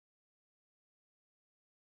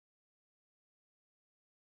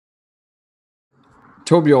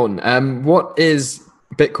Torbjorn, what is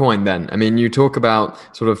Bitcoin then? I mean, you talk about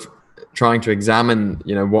sort of trying to examine,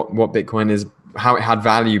 what Bitcoin is, how it had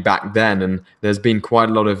value back then, and there's been quite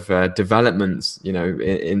a lot of developments,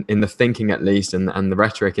 in the thinking at least, and the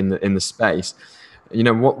rhetoric in the space.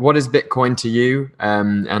 What is Bitcoin to you,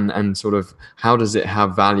 and sort of how does it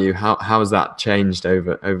have value? How has that changed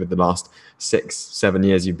over the last 6-7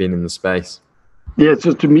 years you've been in the space? Yeah,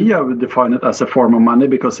 so to me, I would define it as a form of money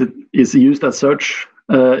because it is used as such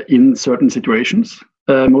in certain situations.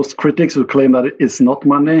 Most critics who claim that it is not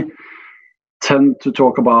money tend to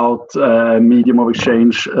talk about medium of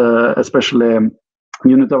exchange, especially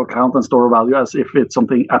unit of account and store of value, as if it's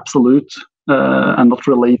something absolute and not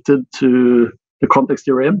related to the context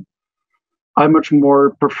you're in. I much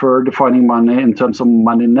more prefer defining money in terms of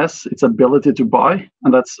moneyness, its ability to buy,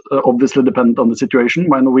 and that's obviously dependent on the situation.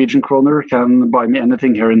 My Norwegian kroner can buy me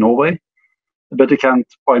anything here in Norway, but it can't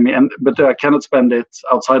buy me, but I cannot spend it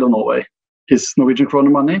outside of Norway. Is Norwegian kroner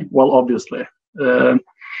money? Well, obviously.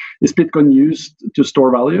 Is Bitcoin used to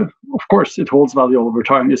store value? Of course, it holds value over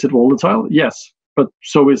time. Is it volatile? Yes, but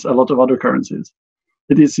so is a lot of other currencies.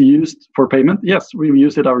 It is used for payment. Yes, we've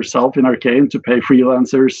used it ourselves in Arcane to pay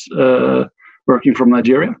freelancers working from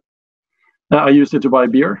Nigeria. I used it to buy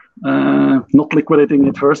beer, not liquidating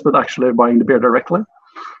it first, but actually buying the beer directly.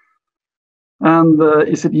 And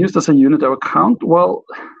is it used as a unit of account? Well,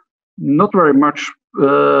 not very much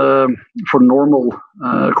for normal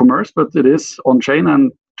commerce, but it is on-chain.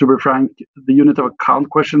 And to be frank, the unit of account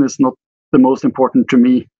question is not the most important to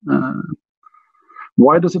me.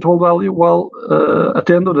 Why does it hold value? Well, at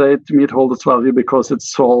the end of the day, to me, it holds its value because it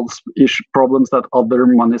solves problems that other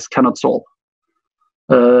monies cannot solve.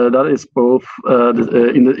 That is both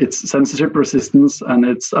its censorship resistance and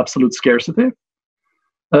its absolute scarcity,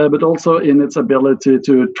 but also in its ability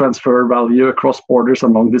to transfer value across borders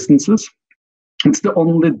and long distances. It's the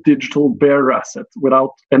only digital bearer asset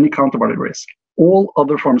without any counterparty risk. All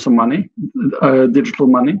other forms of money, digital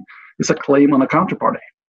money, is a claim on a counterparty,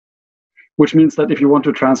 which means that if you want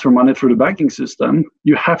to transfer money through the banking system,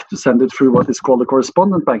 you have to send it through what is called a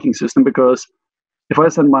correspondent banking system, because if I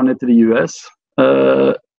send money to the US,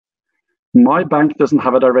 my bank doesn't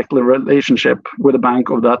have a direct relationship with the bank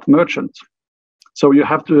of that merchant. So you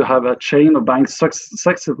have to have a chain of banks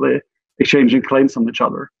successively exchanging claims on each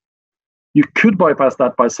other. You could bypass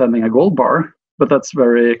that by sending a gold bar, but that's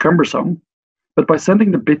very cumbersome. But by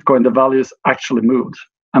sending the Bitcoin, the value is actually moved.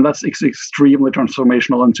 And that's extremely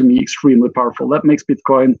transformational and to me extremely powerful. That makes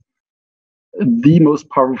Bitcoin the most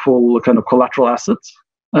powerful kind of collateral asset.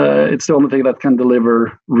 It's the only thing that can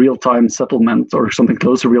deliver real-time settlement or something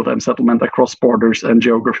close to real-time settlement across borders and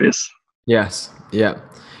geographies. Yes, yeah.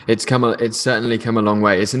 It's certainly come a long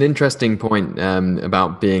way. It's an interesting point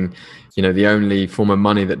about being, the only form of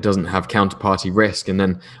money that doesn't have counterparty risk. And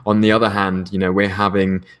then on the other hand, we're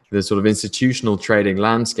having the sort of institutional trading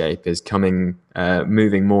landscape is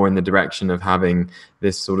moving more in the direction of having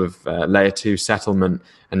this sort of layer 2 settlement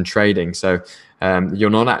and trading. So you're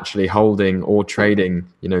not actually holding or trading,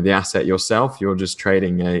 the asset yourself. You're just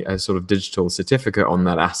trading a sort of digital certificate on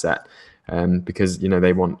that asset because,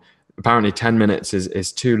 they want. Apparently 10 minutes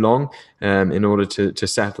is too long in order to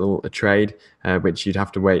settle a trade, which you'd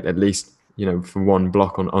have to wait at least, for one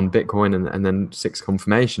block on Bitcoin and then 6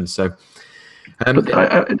 confirmations. So,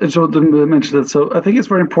 so to mention that, so I think it's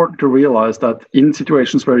very important to realize that in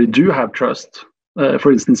situations where you do have trust,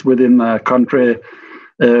 for instance, within a country,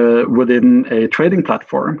 within a trading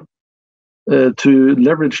platform, to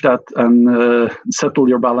leverage that and settle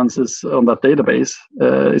your balances on that database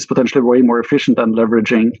is potentially way more efficient than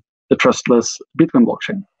leveraging the trustless Bitcoin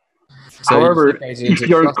blockchain. So however, if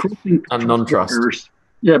you're crossing and non-trust borders,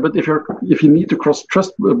 but if you need to cross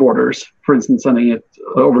trust borders, for instance, sending it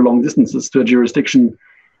over long distances to a jurisdiction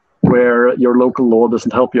where your local law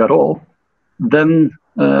doesn't help you at all, then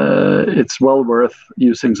it's well worth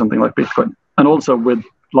using something like Bitcoin. And also with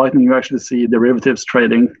Lightning, you actually see derivatives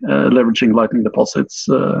trading, leveraging Lightning deposits.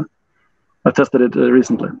 I tested it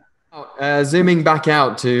recently. Zooming back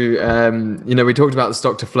out to, we talked about the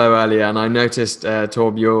stock to flow earlier, and I noticed,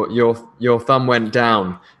 Torb, your thumb went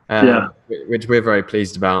down, which we're very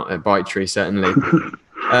pleased about at ByteTree, certainly.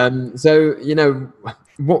 So,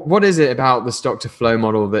 what is it about the stock to flow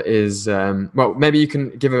model that is, well, maybe you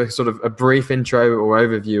can give a sort of a brief intro or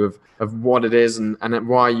overview of what it is and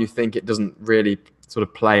why you think it doesn't really sort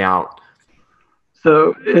of play out.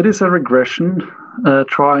 So it is a regression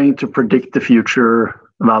trying to predict the future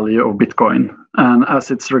value of Bitcoin. And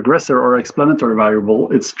as its regressor or explanatory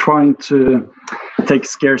variable, it's trying to take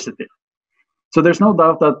scarcity. So there's no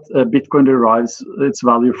doubt that Bitcoin derives its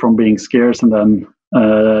value from being scarce and then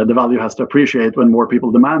the value has to appreciate when more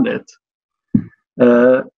people demand it.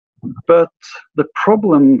 But the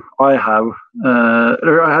problem I have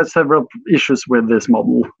several issues with this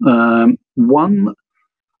model. One,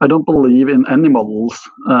 I don't believe in any models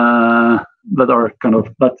that are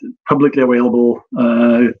that publicly available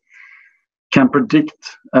can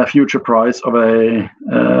predict a future price of a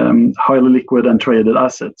highly liquid and traded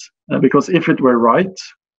asset. Because if it were right,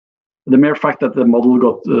 the mere fact that the model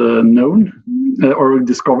got known or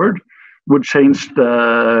discovered would change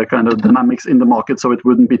the dynamics in the market, so it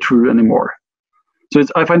wouldn't be true anymore. So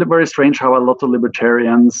I find it very strange how a lot of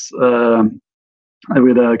libertarians,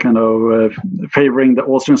 with a favoring the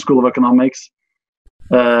Austrian school of economics,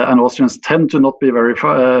 and Austrians tend to not be very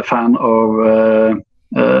fan of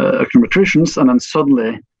econometricians, and then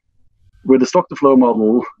suddenly, with the stock-to-flow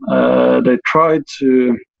model, they tried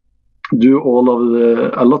to do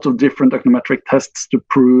a lot of different econometric tests to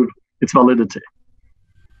prove its validity.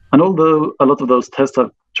 And although a lot of those tests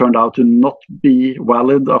have turned out to not be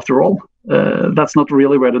valid after all, that's not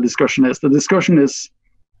really where the discussion is. The discussion is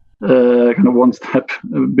one step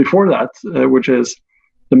before that, which is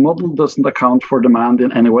the model doesn't account for demand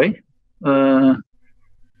in any way.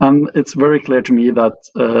 And it's very clear to me that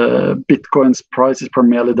Bitcoin's price is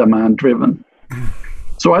primarily demand driven.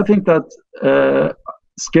 So I think that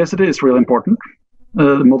scarcity is really important.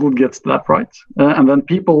 The model gets that right. And then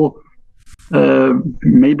people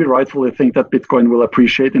maybe rightfully think that Bitcoin will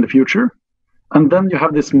appreciate in the future. And then you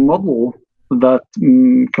have this model that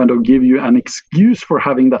give you an excuse for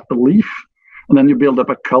having that belief. And then you build up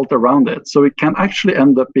a cult around it. So it can actually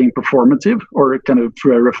end up being performative, or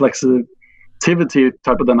through a reflexivity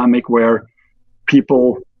type of dynamic where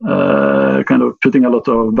people putting a lot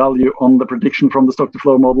of value on the prediction from the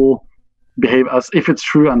stock-to-flow model, behave as if it's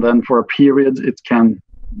true, and then for a period it can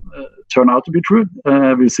turn out to be true.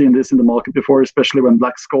 We've seen this in the market before, especially when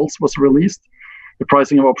Black Scholes was released. The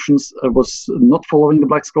pricing of options was not following the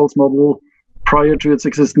Black Scholes model prior to its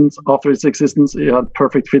existence. After its existence, it had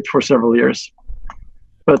perfect fit for several years.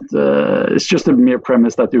 But it's just a mere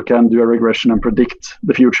premise that you can do a regression and predict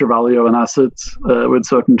the future value of an asset with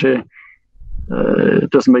certainty. It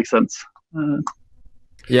doesn't make sense.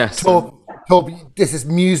 Yes. Torb, this is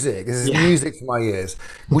music. This is music to my ears.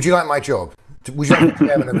 Would you like my job? Would you like to be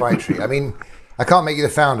chairman of ByteTree? I mean, I can't make you the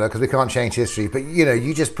founder because we can't change history, but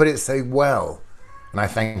you just put it so well. And I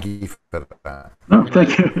thank you for that. No,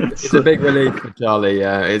 thank you. It's a big relief for Charlie.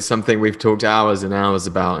 It's something we've talked hours and hours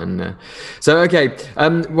about. And so, okay,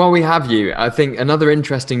 while we have you, I think another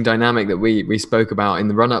interesting dynamic that we spoke about in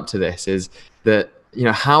the run-up to this is that,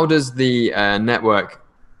 how does the network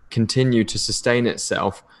continue to sustain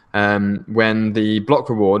itself when the block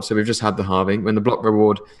reward, so we've just had the halving, when the block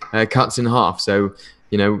reward cuts in half. So,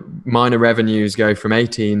 miner revenues go from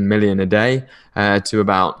 18 million a day to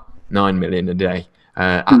about 9 million a day.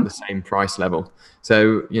 At the same price level.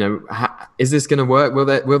 So, is this going to work?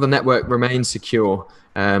 Will the network remain secure?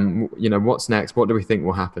 What's next? What do we think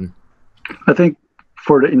will happen? I think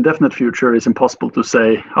for the indefinite future, it's impossible to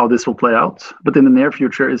say how this will play out. But in the near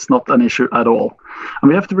future, it's not an issue at all. And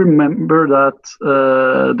we have to remember that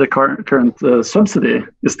the current subsidy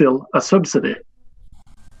is still a subsidy.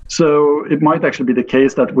 So it might actually be the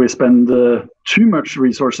case that we spend too much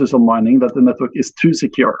resources on mining, that the network is too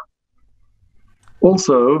secure.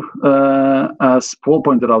 Also, as Paul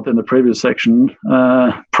pointed out in the previous section,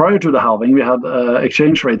 prior to the halving, we had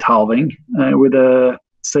exchange rate halving with the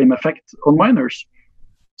same effect on miners.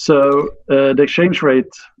 So the exchange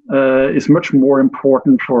rate is much more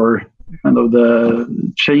important for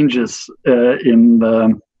the changes in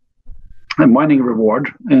the mining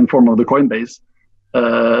reward in form of the Coinbase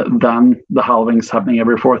than the halvings happening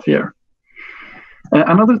every fourth year.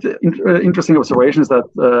 Another interesting observation is that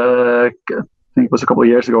I think it was a couple of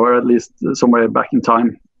years ago, or at least somewhere back in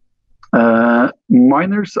time,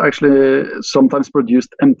 miners actually sometimes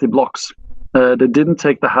produced empty blocks. They didn't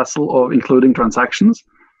take the hassle of including transactions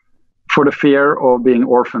for the fear of being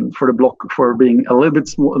orphaned, for the block for being a little bit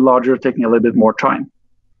larger, taking a little bit more time.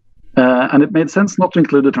 And it made sense not to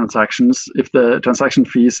include the transactions if the transaction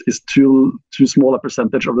fees is too small a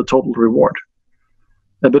percentage of the total reward.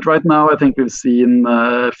 But right now, I think we've seen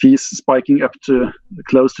fees spiking up to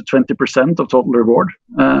close to 20% of total reward,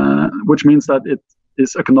 which means that it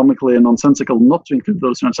is economically nonsensical not to include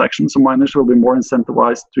those transactions. So miners will be more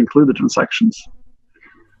incentivized to include the transactions.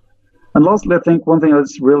 And lastly, I think one thing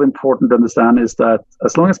that's really important to understand is that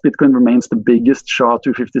as long as Bitcoin remains the biggest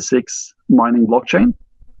SHA-256 mining blockchain,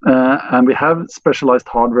 and we have specialized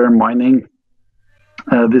hardware mining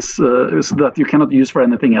this is that you cannot use for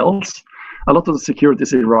anything else, a lot of the security is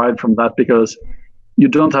derived from that, because you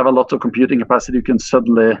don't have a lot of computing capacity you can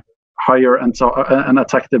suddenly hire and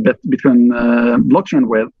attack the Bitcoin blockchain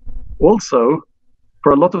with. Also,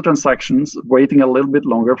 for a lot of transactions, waiting a little bit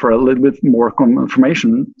longer for a little bit more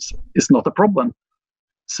confirmation is not a problem.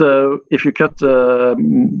 So if you cut the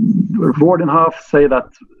reward in half, say that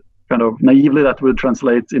kind of naively that would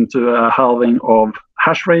translate into a halving of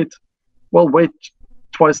hash rate, well, wait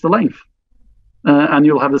twice the length, and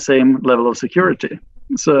you'll have the same level of security.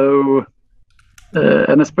 So,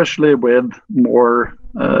 and especially with more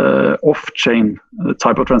off-chain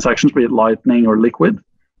type of transactions, be it Lightning or Liquid,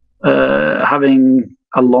 having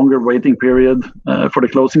a longer waiting period for the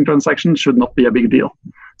closing transaction should not be a big deal.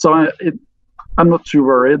 So I'm not too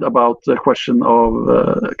worried about the question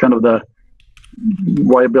of kind of the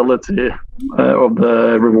viability of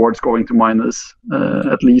the rewards going to miners,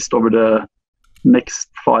 at least over the next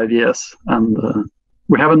 5 years. And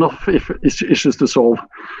we have enough issues to solve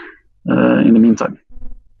in the meantime.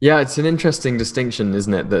 Yeah, it's an interesting distinction,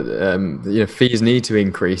 isn't it? That fees need to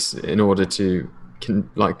increase in order to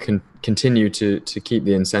continue to keep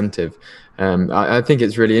the incentive. I think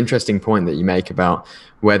it's a really interesting point that you make about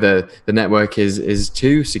whether the network is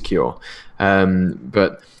too secure.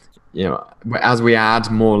 But as we add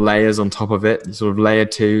more layers on top of it, sort of layer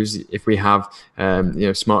twos, if we have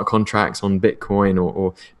smart contracts on Bitcoin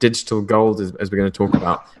or digital gold, as we're going to talk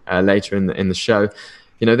about later in the show,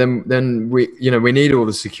 then we need all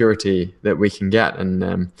the security that we can get,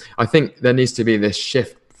 and I think there needs to be this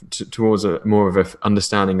shift towards more of an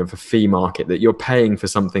understanding of a fee market, that you're paying for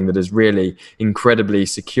something that is really incredibly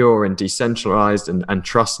secure and decentralized and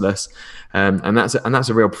trustless, and that's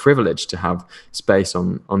a real privilege to have space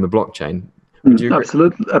on the blockchain.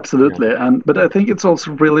 Absolutely. Yeah. But I think it's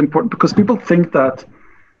also really important because people think that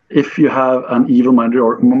if you have an evil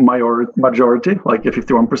majority, like a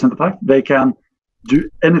 51% attack, they can do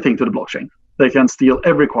anything to the blockchain. They can steal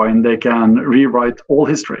every coin. They can rewrite all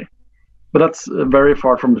history. But that's very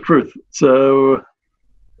far from the truth. So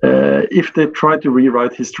if they try to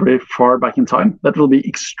rewrite history far back in time, that will be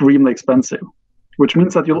extremely expensive, which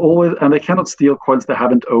means that and they cannot steal coins they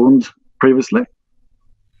haven't owned previously.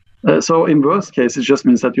 So in worst case, it just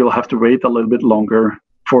means that you'll have to wait a little bit longer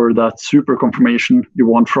for that super confirmation you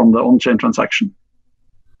want from the on-chain transaction.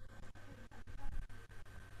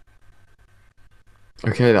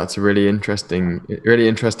 Okay, that's a really interesting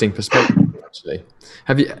perspective. Actually,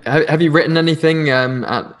 have you written anything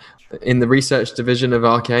in the research division of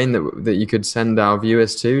Arcane that you could send our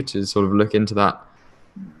viewers to sort of look into that?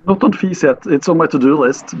 Not on fees yet. It's on my to-do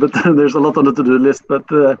list, but there's a lot on the to-do list. But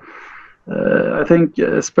I think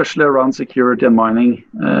especially around security and mining,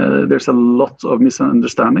 there's a lot of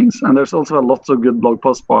misunderstandings, and there's also a lot of good blog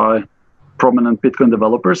posts by prominent Bitcoin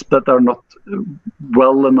developers that are not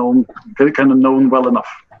well known well enough.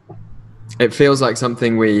 It feels like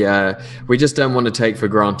something we just don't want to take for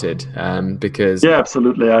granted, because yeah,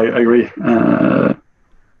 absolutely, I agree. And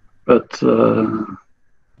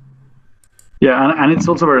it's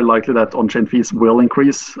also very likely that on-chain fees will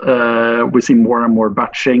increase. We see more and more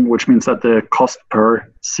batching, which means that the cost per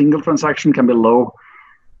single transaction can be low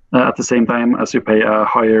at the same time as you pay a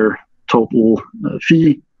higher total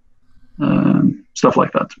fee, stuff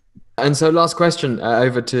like that. And so last question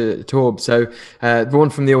over to Torb. So one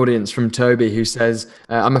from the audience, from Toby, who says,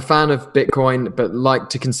 I'm a fan of Bitcoin, but like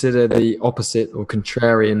to consider the opposite or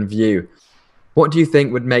contrarian view. What do you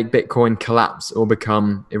think would make Bitcoin collapse or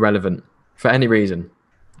become irrelevant for any reason?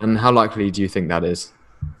 And how likely do you think that is?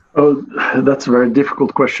 Oh, that's a very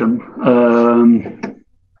difficult question.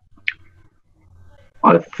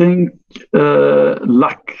 I think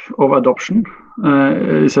lack of adoption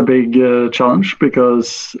is a big challenge,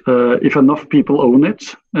 because if enough people own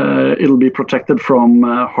it, it'll be protected from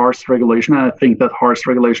harsh regulation. And I think that harsh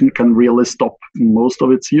regulation can really stop most of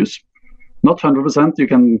its use. Not 100%, you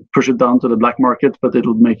can push it down to the black market, but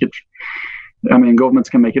it'll make it, governments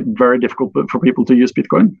can make it very difficult for people to use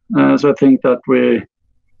Bitcoin. So I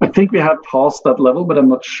think we have passed that level, but I'm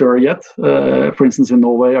not sure yet. For instance, in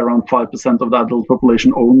Norway, around 5% of the adult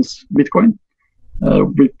population owns Bitcoin.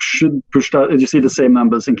 We should push that. You see the same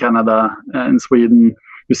numbers in Canada and Sweden.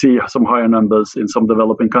 You see some higher numbers in some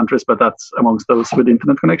developing countries, but that's amongst those with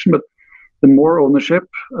internet connection. But the more ownership,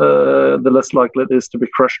 the less likely it is to be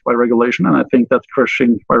crushed by regulation. And I think that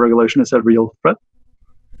crushing by regulation is a real threat.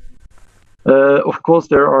 Of course,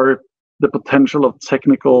 there are the potential of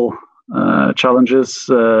technical challenges.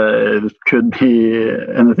 It could be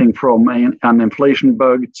anything from an inflation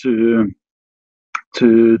bug to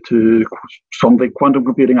something quantum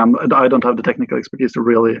computing. I don't have the technical expertise to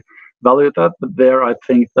really evaluate that, but there I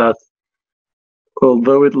think that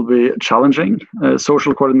although it will be challenging,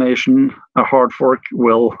 social coordination, a hard fork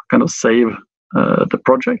will kind of save the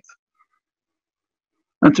project.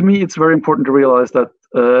 And to me, it's very important to realize that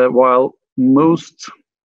while most,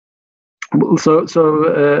 if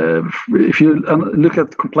you look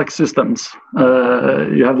at complex systems,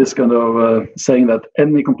 you have this kind of saying that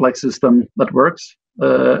any complex system that works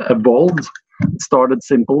evolved, started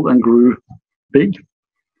simple and grew big.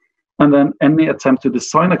 And then any attempt to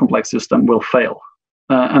design a complex system will fail.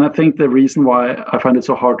 And I think the reason why I find it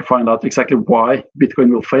so hard to find out exactly why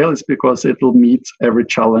Bitcoin will fail is because it will meet every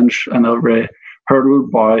challenge and every hurdle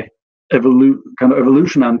by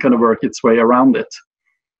evolution and kind of work its way around it.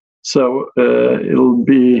 So it'll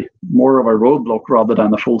be more of a roadblock rather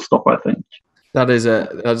than a full stop, I think. That's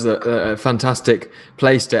a fantastic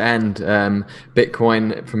place to end.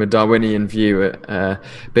 Bitcoin, from a Darwinian view,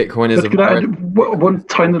 Bitcoin is. But could I add one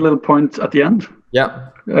tiny little point at the end? Yeah.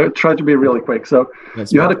 Try to be really quick. So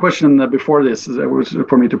you had a question before this, was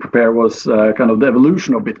for me to prepare, was kind of the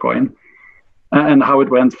evolution of Bitcoin and how it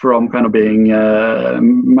went from kind of being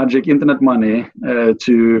magic internet money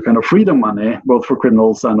to kind of freedom money, both for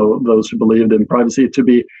criminals and those who believed in privacy, to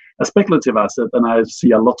be a speculative asset. And I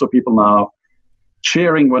see a lot of people now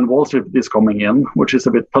cheering when Wall Street is coming in, which is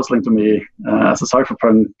a bit puzzling to me as a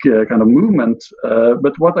cypherpunk kind of movement.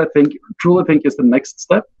 But what I truly think is the next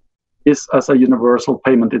step is as a universal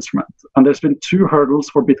payment instrument. And there's been two hurdles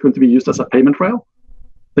for Bitcoin to be used as a payment rail.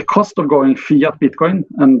 The cost of going fiat Bitcoin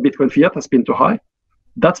and Bitcoin fiat has been too high.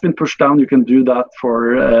 That's been pushed down. You can do that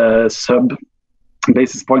for sub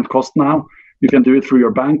basis point cost now. You can do it through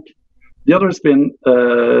your bank. The other has been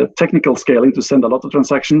technical scaling to send a lot of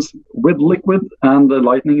transactions with Liquid and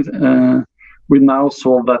Lightning. We now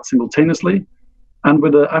solve that simultaneously. And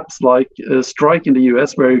with the apps like Strike in the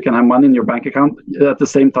US, where you can have money in your bank account, at the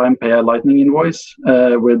same time pay a Lightning invoice,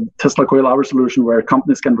 with Tesla Coil, our solution, where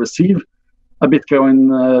companies can receive a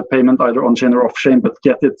Bitcoin payment either on-chain or off-chain, but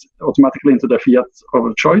get it automatically into their fiat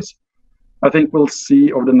of choice. I think we'll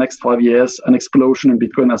see over the next 5 years an explosion in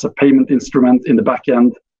Bitcoin as a payment instrument in the back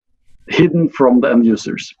end, hidden from the end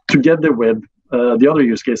users, together with the other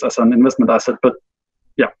use case as an investment asset. But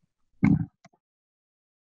yeah.